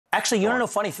Actually, you know,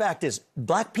 funny fact is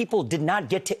black people did not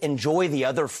get to enjoy the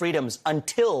other freedoms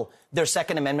until their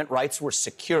Second Amendment rights were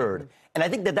secured. And I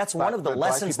think that that's one of the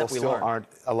lessons that we learned. Black people still aren't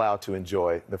allowed to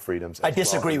enjoy the freedoms. I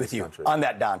disagree with you on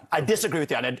that, Don. I disagree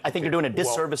with you. I think you're doing a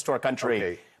disservice to our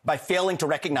country by failing to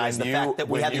recognize the fact that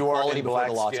we have equality before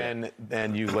the law. When you are in black skin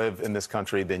and you live in this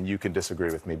country, then you can disagree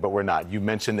with me. But we're not. You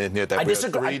mentioned in here that we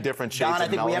have three different shades of melanin. Don, I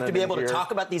think we have to be able to talk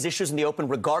about these issues in the open,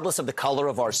 regardless of the color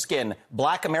of our skin.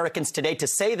 Black Americans today, to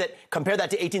say that, compare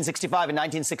that to 1865 and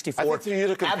 1964, I think for you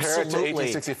to compare it to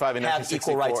 1865 and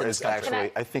 1964 is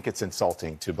actually, I think it's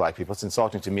insulting to black people. It's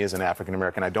insulting to me as an African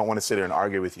American. I don't want to sit here and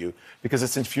argue with you because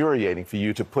it's infuriating for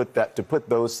you to put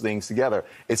those things together.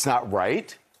 It's not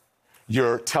right.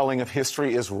 Your telling of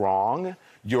history is wrong.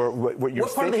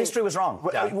 What part of the history was wrong?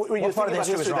 What part of the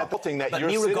history was wrong? But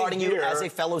me regarding you as a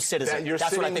fellow citizen.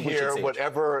 That's what I think we should see.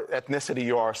 Whatever ethnicity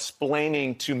you are,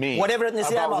 splaining to me whatever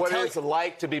ethnicity about I am, what it's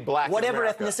like to be black in America.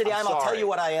 Whatever ethnicity I am, I'll tell you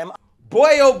what I am.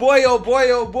 Boy, oh boy, oh boy,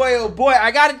 oh boy, oh boy.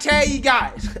 I gotta tell you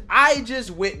guys, I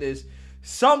just witnessed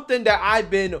something that I've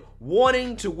been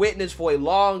wanting to witness for a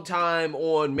long time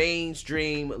on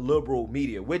mainstream liberal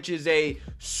media, which is a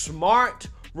smart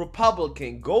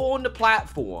Republican go on the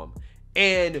platform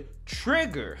and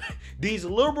trigger these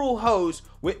liberal hosts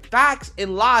with facts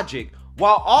and logic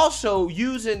while also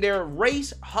using their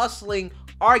race hustling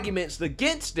arguments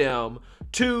against them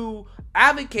to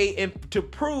advocate and to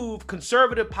prove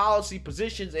conservative policy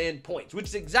positions and points, which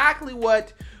is exactly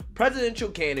what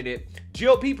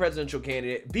GOP presidential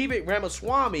candidate Vivek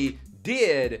Ramaswamy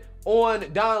did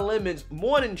on Don Lemon's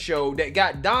morning show that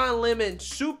got Don Lemon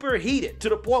super heated to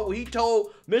the point where he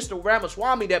told Mr.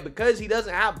 Ramaswamy that because he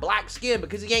doesn't have black skin,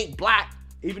 because he ain't black,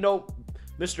 even though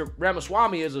Mr.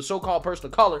 Ramaswamy is a so-called person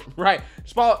of color, right?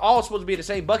 It's all supposed to be in the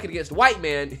same bucket against the white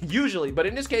man, usually. But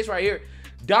in this case right here,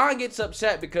 Don gets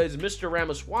upset because Mr.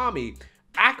 Ramaswamy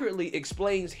accurately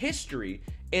explains history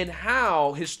and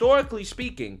how, historically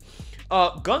speaking,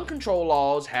 gun control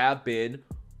laws have been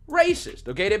racist,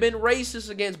 okay? They've been racist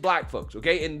against black folks,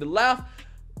 okay? And the left,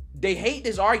 they hate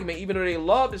this argument, even though they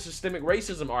love the systemic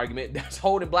racism argument that's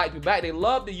holding black people back. They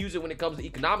love to use it when it comes to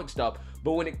economic stuff,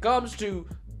 but when it comes to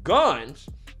guns,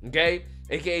 okay,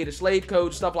 aka the slave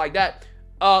code, stuff like that,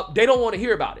 they don't want to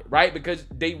hear about it, right? Because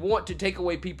they want to take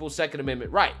away people's Second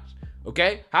Amendment rights,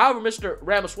 okay? However, Mr.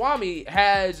 Ramaswamy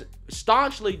has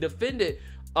staunchly defended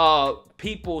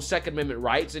people's Second Amendment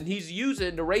rights, and he's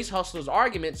using the race hustlers'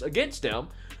 arguments against them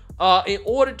in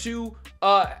order to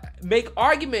make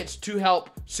arguments to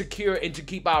help secure and to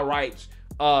keep our rights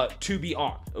to be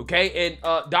armed, okay? And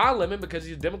Don Lemon, because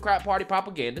he's a Democrat Party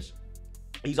propagandist,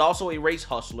 he's also a race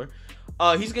hustler,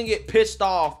 he's gonna get pissed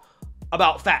off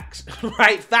about facts,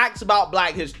 right? Facts about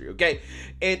black history, okay?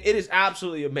 And it is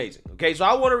absolutely amazing, okay? So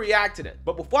I want to react to that.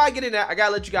 But before I get in that, I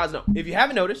gotta let you guys know. If you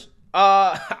haven't noticed,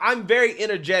 I'm very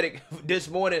energetic this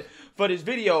morning for this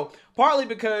video, partly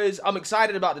because I'm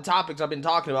excited about the topics I've been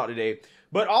talking about today,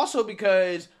 but also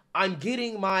because I'm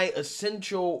getting my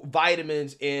essential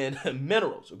vitamins and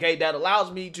minerals, okay? That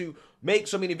allows me to make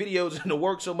so many videos and to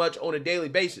work so much on a daily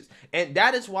basis. And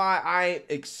that is why I'm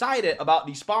excited about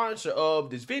the sponsor of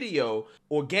this video,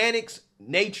 Organics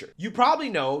Nature. You probably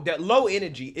know that low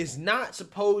energy is not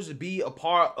supposed to be a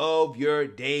part of your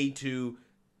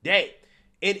day-to-day.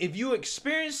 And if you're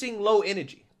experiencing low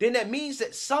energy, then that means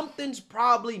that something's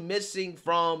probably missing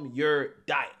from your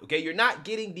diet, okay? You're not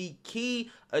getting the key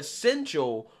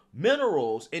essential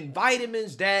minerals and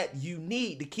vitamins that you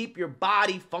need to keep your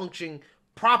body functioning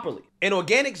properly. And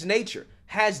Organics Nature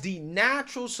has the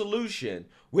natural solution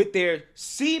with their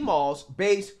sea moss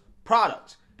based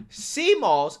products. Sea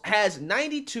moss has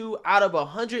 92 out of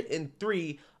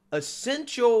 103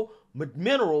 essential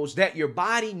minerals that your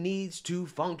body needs to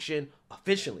function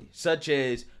efficiently, such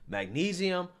as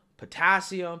magnesium,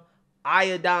 potassium,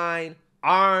 iodine,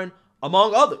 iron,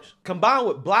 among others. Combined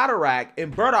with bladderwrack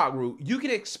and burdock root, you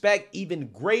can expect even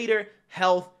greater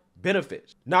health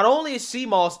benefits. Not only is sea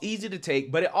moss easy to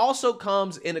take, but it also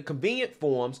comes in a convenient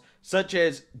forms such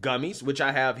as gummies, which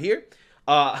I have here.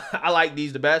 I like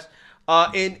these the best.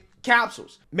 In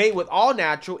capsules made with all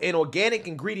natural and organic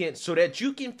ingredients so that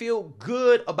you can feel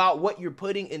good about what you're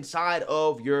putting inside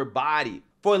of your body.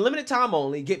 For a limited time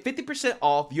only, get 50%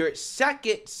 off your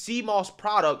second sea moss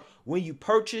product when you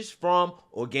purchase from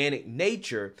Organic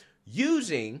Nature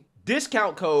using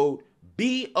discount code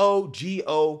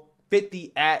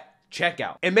BOGO50 at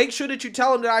checkout. And make sure that you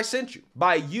tell them that I sent you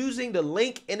by using the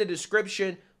link in the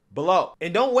description below.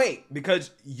 And don't wait, because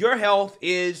your health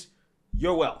is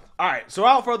your wealth. All right, so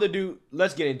without further ado,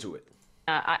 let's get into it.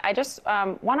 I just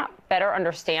want to better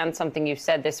understand something you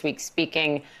said this week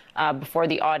speaking before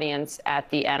the audience at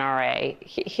the NRA.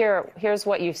 Here's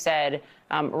what you said,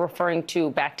 referring to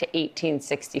back to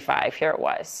 1865. Here it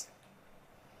was.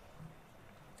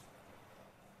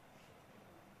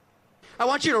 I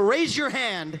want you to raise your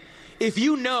hand if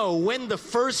you know when the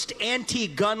first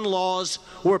anti-gun laws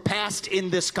were passed in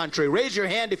this country. Raise your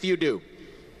hand if you do.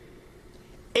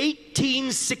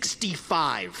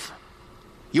 1865.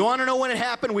 You want to know when it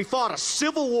happened? We fought a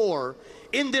civil war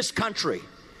in this country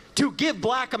to give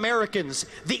black Americans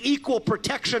the equal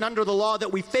protection under the law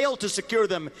that we failed to secure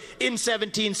them in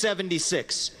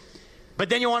 1776. But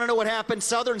then you want to know what happened?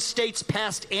 Southern states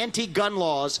passed anti-gun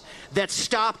laws that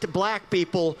stopped black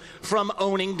people from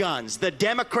owning guns. The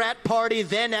Democrat Party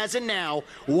then, as in now,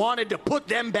 wanted to put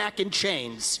them back in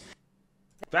chains.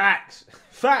 Facts.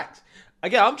 Facts.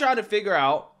 Again, I'm trying to figure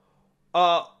out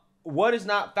what is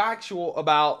not factual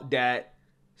about that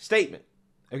statement.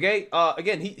 Okay?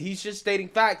 Again, he's just stating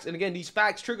facts. And again, these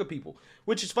facts trigger people,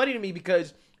 which is funny to me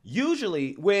because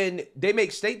usually when they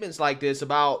make statements like this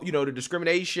about, you know, the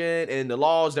discrimination and the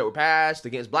laws that were passed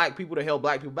against black people that held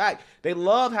black people back, they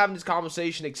love having this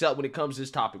conversation except when it comes to this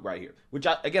topic right here, which,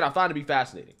 I find to be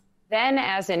fascinating. Then,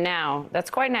 as in now, that's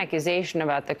quite an accusation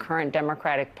about the current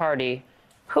Democratic Party.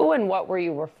 Who and what were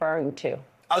you referring to?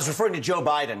 I was referring to Joe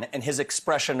Biden and his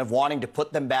expression of wanting to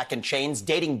put them back in chains,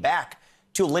 dating back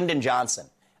to Lyndon Johnson.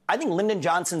 I think Lyndon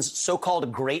Johnson's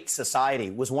so-called Great Society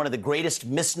was one of the greatest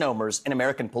misnomers in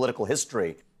American political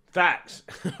history. Facts,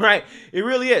 right? It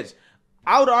really is.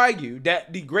 I would argue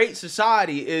that the Great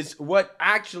Society is what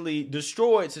actually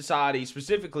destroyed society,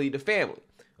 specifically the family.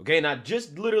 Okay, and I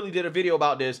just literally did a video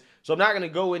about this, so I'm not going to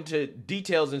go into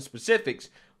details and specifics,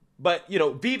 but, you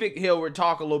know, Vivek Hill would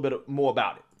talk a little bit more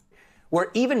about it. Where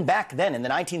even back then in the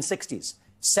 1960s,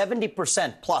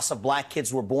 70% plus of black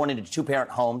kids were born into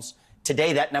two-parent homes.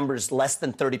 Today, that number is less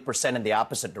than 30% in the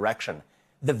opposite direction.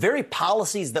 The very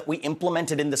policies that we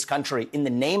implemented in this country in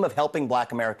the name of helping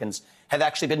black Americans have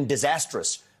actually been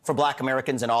disastrous for black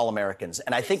Americans and all Americans.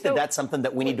 And I think that that's something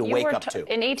that we need to wake up to.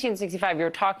 In 1865, you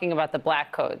were talking about the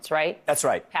black codes, right? That's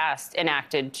right. Passed,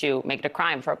 enacted to make it a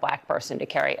crime for a black person to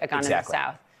carry a gun in the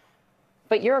South.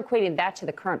 But you're equating that to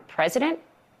the current president?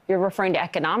 You're referring to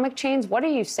economic change? What are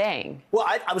you saying? Well,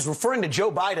 I was referring to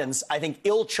Joe Biden's, I think,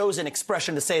 ill-chosen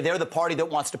expression to say they're the party that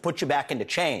wants to put you back into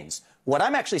chains. What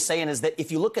I'm actually saying is that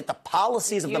if you look at the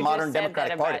policies of the modern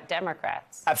Democratic Party... about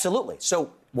Democrats. Absolutely.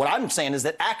 So what I'm saying is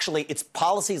that actually it's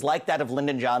policies like that of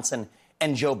Lyndon Johnson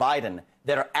and Joe Biden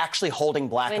that are actually holding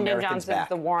black Americans back. Lyndon Johnson's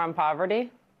the war on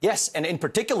poverty? Yes, and in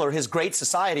particular, his Great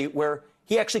Society, where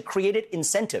he actually created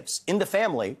incentives in the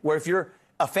family where if you're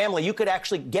a family, you could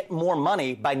actually get more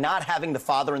money by not having the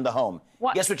father in the home.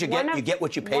 Guess what you get? You get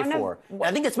what you pay for. And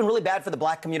I think it's been really bad for the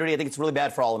black community. I think it's really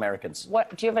bad for all Americans.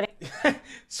 What do you have any?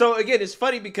 So again, it's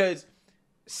funny because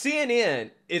CNN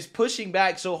is pushing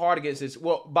back so hard against this.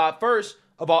 Well, first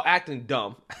about acting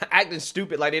dumb, acting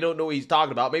stupid, like they don't know what he's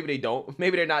talking about. Maybe they don't.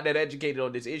 Maybe they're not that educated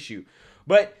on this issue.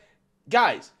 But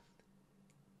guys,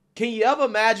 can you ever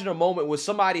imagine a moment where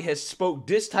somebody has spoke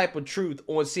this type of truth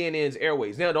on CNN's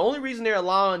airways? Now, the only reason they're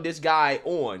allowing this guy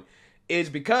on is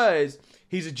because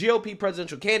he's a GOP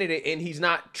presidential candidate and he's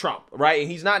not Trump, right?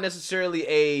 And he's not necessarily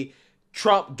a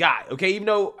Trump guy, okay? Even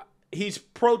though he's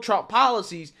pro-Trump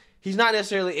policies, he's not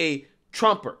necessarily a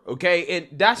Trumper, okay?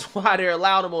 And that's why they're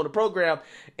allowing him on the program.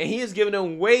 And he has given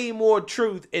them way more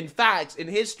truth and facts and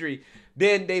history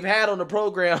than they've had on the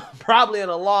program probably in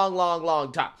a long, long,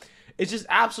 long time. It's just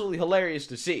absolutely hilarious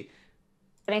to see.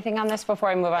 Anything on this before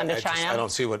I move on to China? I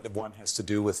don't see what one has to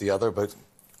do with the other, but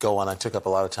go on. I took up a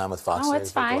lot of time with Fox. Oh,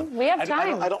 it's fine. We have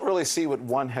time. I don't really see what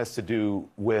one has to do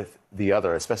with the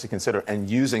other, especially consider and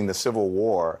using the Civil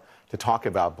War to talk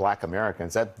about black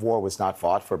Americans. That war was not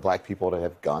fought for black people to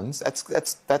have guns.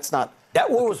 That's not.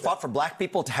 That war was fought for black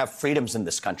people to have freedoms in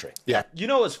this country. Yeah. You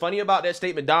know what's funny about that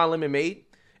statement Don Lemon made?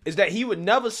 Is that he would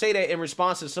never say that in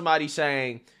response to somebody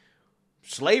saying,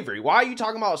 slavery. Why are you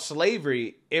talking about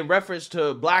slavery in reference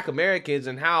to black Americans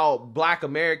and how black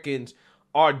Americans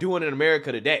are doing in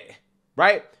America today,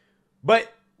 right?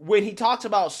 But when he talks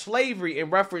about slavery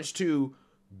in reference to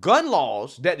gun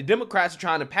laws that the Democrats are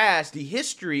trying to pass, the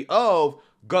history of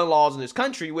gun laws in this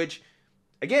country, which,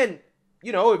 again,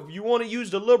 you know, if you want to use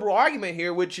the liberal argument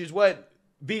here, which is what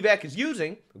Vivek is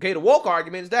using, okay, the woke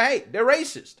argument is that, hey, they're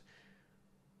racist.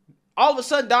 All of a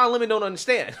sudden, Don Lemon don't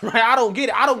understand, right? I don't get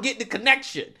it. I don't get the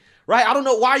connection, right? I don't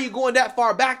know why you're going that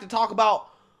far back to talk about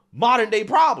modern day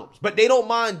problems, but they don't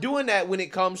mind doing that when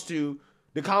it comes to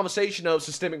the conversation of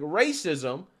systemic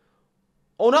racism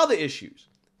on other issues.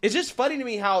 It's just funny to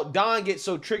me how Don gets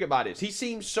so triggered by this. He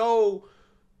seems so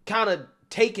kind of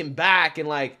taken back and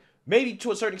like maybe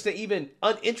to a certain extent even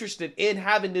uninterested in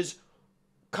having this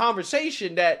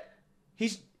conversation that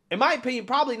he's, in my opinion,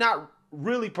 probably not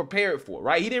really prepared for,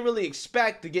 right? He didn't really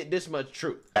expect to get this much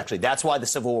truth. Actually, that's why the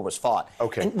Civil War was fought.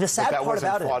 Okay. And the sad part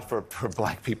about it, that wasn't fought for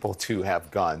black people to have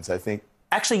guns. I think.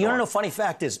 Actually, you know, funny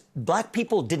fact is, black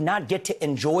people did not get to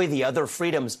enjoy the other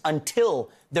freedoms until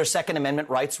their Second Amendment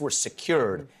rights were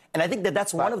secured. And I think that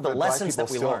that's one of the lessons that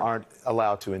we learned. Black people still aren't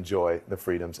allowed to enjoy the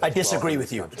freedoms. I disagree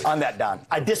with you on that, Don.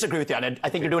 I disagree with you. I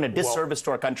think you're doing a disservice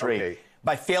to our country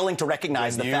by failing to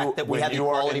recognize the fact that we have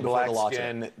equality before the law.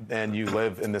 And you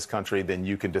live in this country, then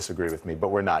you can disagree with me. But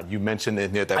we're not. You mentioned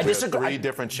in here that we have three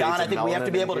different shades of melanin. Don, I think we have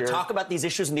to be able to talk about these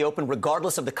issues in the open,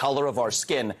 regardless of the color of our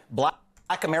skin. Black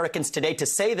Americans today, to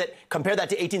say that, compare that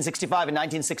to 1865 and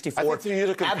 1964, I think for you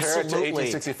to compare it to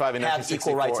 1865 and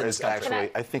 1964 is actually,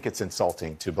 I think it's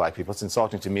insulting to black people. It's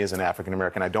insulting to me as an African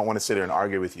American. I don't want to sit here and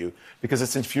argue with you because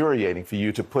it's infuriating for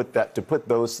you to put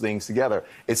those things together.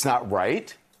 It's not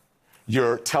right.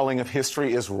 Your telling of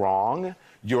history is wrong.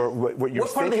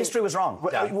 What part of the history was wrong?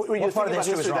 What part of the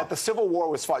history was wrong? That the Civil War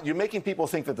was fought. You're making people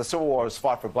think that the Civil War was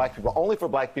fought for black people, only for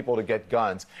black people to get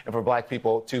guns and for black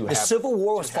people to have. The Civil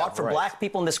War was fought for black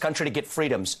people in this country to get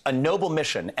freedoms, a noble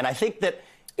mission. And I think that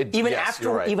even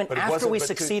after we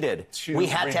succeeded, we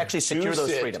had to actually secure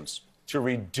those freedoms. To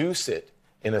reduce it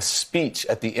in a speech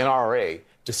at the NRA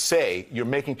to say you're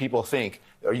making people think,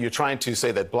 or you're trying to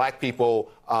say that black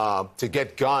people to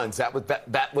get guns, that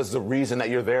was the reason that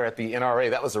you're there at the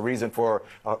NRA. That was the reason for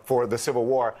the Civil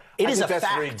War. It is a fact.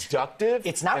 That's reductive.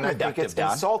 It's not reductive, I think it's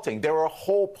insulting. There are a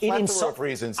whole plethora of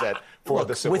reasons for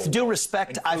the Civil War. With due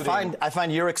respect, I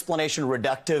find your explanation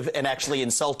reductive and actually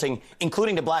insulting,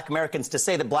 including to black Americans, to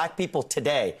say that black people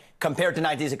today, compared to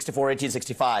 1964,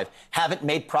 1865, haven't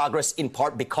made progress in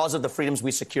part because of the freedoms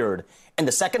we secured. And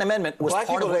the Second Amendment was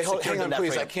part of what secured them that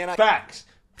freedom.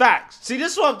 Facts. See,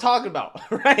 this is what I'm talking about,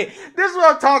 right? This is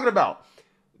what I'm talking about.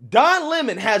 Don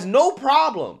Lemon has no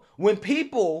problem when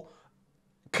people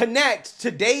connect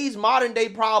today's modern day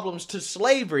problems to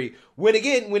slavery. When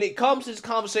it comes to this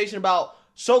conversation about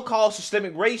so-called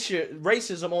systemic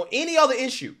racism on any other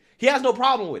issue, he has no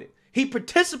problem with it. He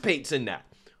participates in that,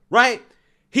 right?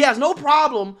 He has no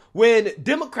problem when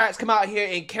Democrats come out here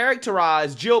and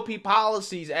characterize GOP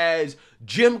policies as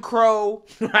Jim Crow,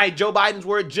 right? Joe Biden's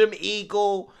word, Jim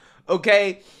Eagle,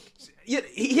 okay?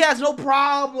 He has no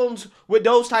problems with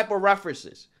those type of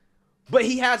references. But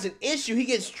he has an issue. He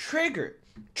gets triggered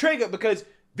because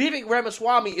Vivek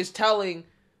Ramaswamy is telling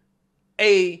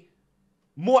a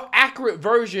more accurate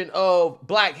version of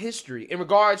black history in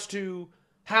regards to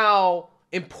how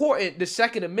important the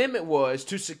Second Amendment was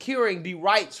to securing the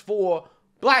rights for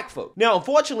black folk. Now,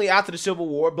 unfortunately, after the Civil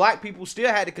War, black people still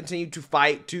had to continue to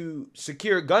fight to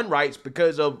secure gun rights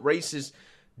because of racist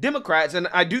Democrats. And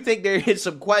I do think there is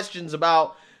some questions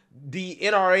about the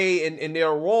NRA and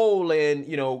their role in,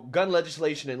 gun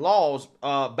legislation and laws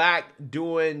back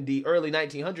during the early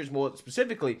 1900s more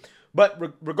specifically. But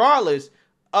regardless,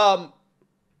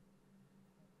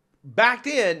 back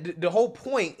then, the whole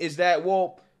point is that,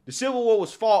 the Civil War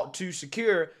was fought to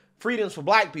secure freedoms for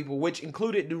black people, which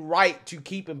included the right to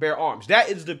keep and bear arms. That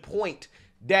is the point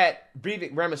that Vivek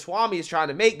Ramaswamy is trying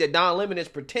to make, that Don Lemon is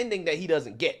pretending that he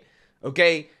doesn't get,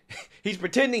 okay? He's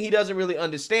pretending he doesn't really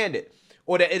understand it,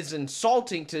 or that it's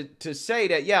insulting to say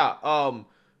that,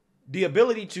 the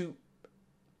ability to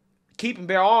keep and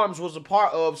bear arms was a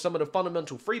part of some of the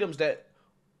fundamental freedoms that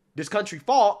this country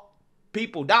fought.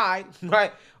 People died,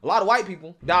 right? A lot of white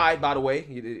people died, by the way.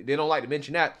 They don't like to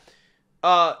mention that.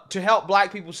 To help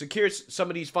black people secure some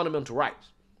of these fundamental rights.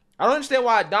 I don't understand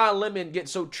why Don Lemon gets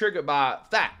so triggered by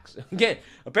facts. Again,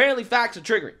 apparently facts are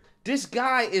triggering. This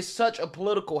guy is such a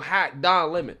political hack,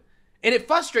 Don Lemon. And it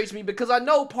frustrates me because I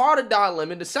know part of Don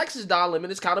Lemon, the sexist Don Lemon,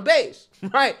 is kind of base,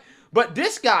 right? But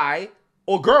this guy,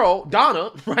 or girl,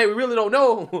 Donna, right? We really don't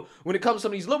know when it comes to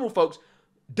some of these liberal folks.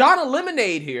 Donna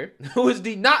Lemonade here, who is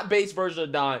the not base version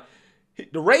of Don,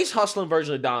 the race hustling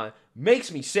version of Don, makes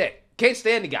me sick. Can't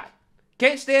stand the guy.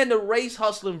 Can't stand the race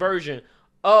hustling version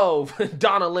of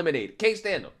Donna Lemonade. Can't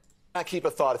stand him. I keep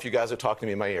a thought if you guys are talking to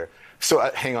me in my ear. So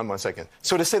hang on one second.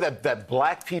 So to say that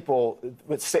black people,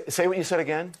 say what you said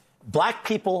again. Black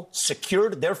people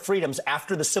secured their freedoms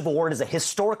after the Civil War. It is a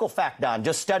historical fact, Don.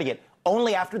 Just study it.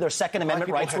 only after their Second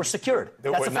Amendment rights were secured. They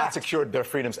were not secured their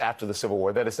freedoms after the Civil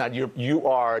War. That is not, you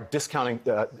are discounting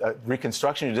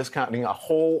Reconstruction. You're discounting a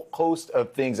whole host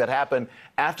of things that happened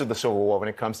after the Civil War when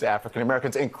it comes to African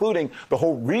Americans, including the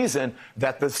whole reason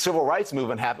that the Civil Rights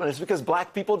Movement happened is because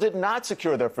black people did not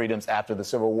secure their freedoms after the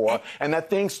Civil War, and that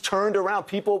things turned around.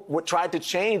 People tried to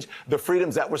change the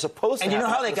freedoms that were supposed to happen. And you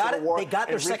know how they got it? They got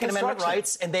their Second Amendment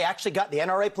rights, and they actually got, the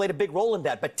NRA played a big role in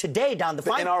that. But today, Don, the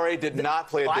NRA did not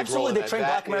play a big role in that. Absolutely, they trained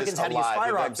black Americans how to use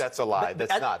firearms. That's a lie.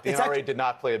 That's not. The NRA did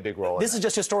not play a big role in that. This is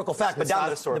just historical fact. But Don,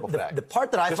 the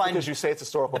part that I find, because you say it's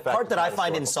historical fact, the part that I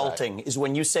find insulting is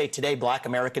when you say today black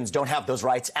Americans don't have those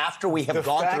rights after we have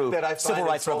gone through civil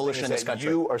rights revolution in this country.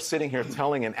 You are sitting here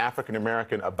telling an African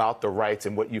American about the rights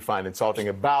and what you find insulting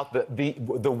about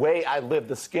the way I live,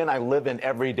 the skin I live in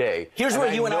every day. Here's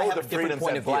where you and I have the a different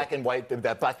point of view. Black and white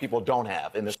that black people don't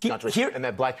have in this country, and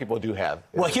that black people do have.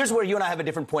 Well, here's where you and I have a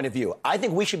different point of view. I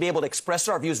think we should be able to express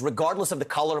our views regardless of the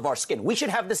color of our skin. We should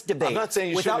have this debate. I'm not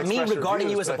saying you without me regarding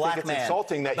you as a black man,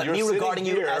 but me regarding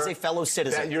you as a fellow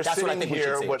citizen. That's what I think we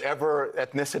should see. Whatever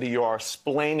ethnicity you are,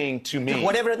 splaining to me.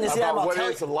 Whatever ethnicity I'm, what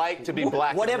it's like to be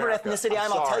black. Whatever ethnicity I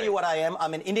am, I'll tell you what I am.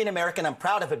 I'm an Indian American. I'm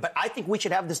proud of it. But I think we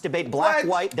should have this debate. Black,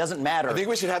 white doesn't matter. I think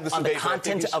we should have this debate. On the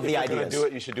content of the ideas. If you're going to do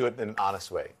it, you should do it in an honest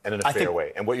way and in a fair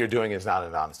way. And what you're doing is not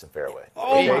an honest and fair way.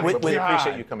 We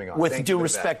appreciate you coming on. With due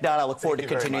respect, Don, I look forward to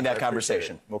continuing that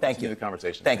conversation. Thank you. The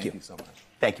conversation. Thank you so much.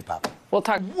 Thank you, Pop. We'll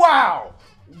talk. Wow.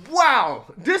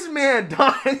 This man,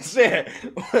 Don, said,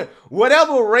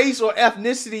 whatever race or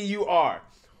ethnicity you are.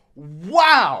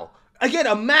 Wow. Again,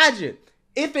 imagine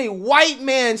if a white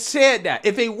man said that.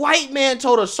 If a white man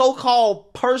told a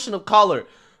so-called person of color,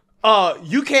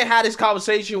 you can't have this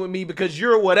conversation with me because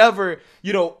you're whatever,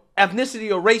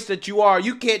 ethnicity or race that you are.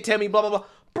 You can't tell me blah, blah, blah.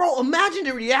 Bro, imagine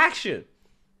the reaction.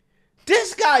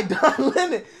 This guy, Don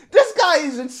Lemon, this guy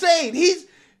is insane.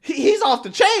 He's off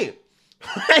the chain.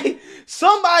 Right?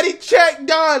 Somebody check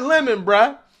Don Lemon,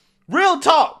 bruh. Real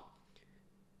talk.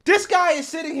 This guy is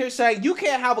sitting here saying, you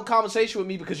can't have a conversation with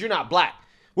me because you're not black.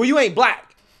 Well, you ain't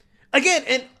black. Again,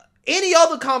 in any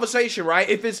other conversation, right?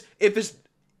 If it's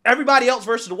everybody else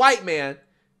versus the white man,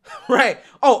 right?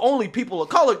 Oh, only people of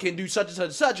color can do such and such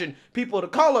and such, and people of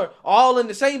color are all in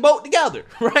the same boat together,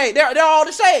 right? They're all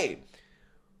the same.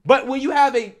 But when you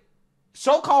have a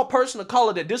so-called person of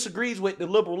color that disagrees with the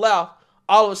liberal left,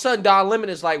 all of a sudden Don Lemon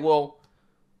is like, well,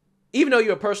 even though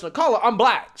you're a person of color, I'm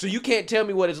black, so you can't tell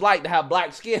me what it's like to have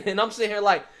black skin. And I'm sitting here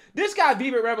like, this guy,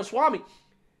 Vivek Ramaswamy,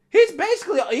 he's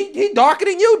basically, he darker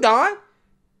than you, Don.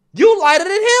 You lighter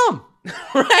than him,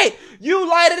 right? You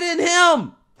lighter than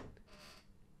him.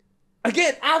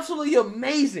 Again, absolutely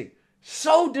amazing.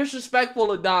 So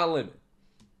disrespectful of Don Lemon.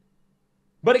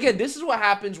 But again, this is what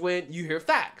happens when you hear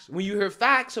facts. When you hear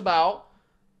facts about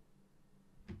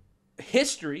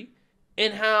history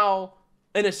and how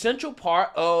an essential part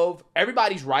of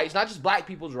everybody's rights, not just black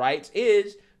people's rights,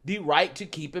 is the right to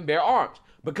keep and bear arms.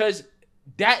 Because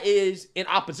that is in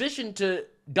opposition to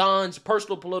Don's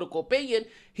personal political opinion.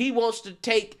 He wants to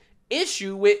take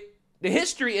issue with the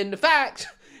history and the facts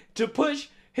to push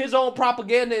his own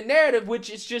propaganda and narrative,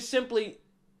 which is just simply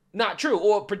not true.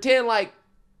 Or pretend like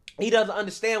he doesn't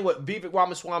understand what Vivek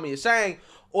Ramaswamy is saying,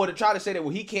 or to try to say that,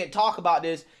 well, he can't talk about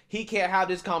this, he can't have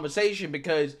this conversation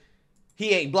because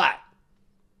he ain't black.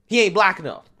 He ain't black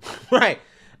enough, right?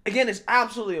 Again, it's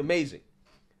absolutely amazing.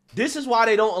 This is why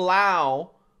they don't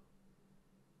allow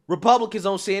Republicans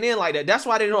on CNN like that. That's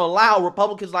why they don't allow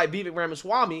Republicans like Vivek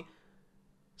Ramaswamy,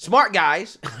 smart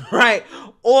guys, right,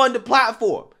 on the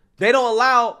platform. They don't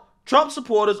allow Trump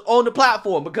supporters on the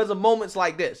platform because of moments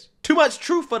like this. Too much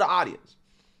truth for the audience.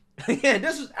 Again,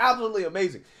 this is absolutely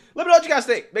amazing. Let me know what you guys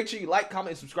think. Make sure you like, comment,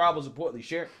 and subscribe. Most importantly,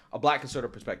 share a black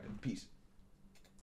conservative perspective. Peace.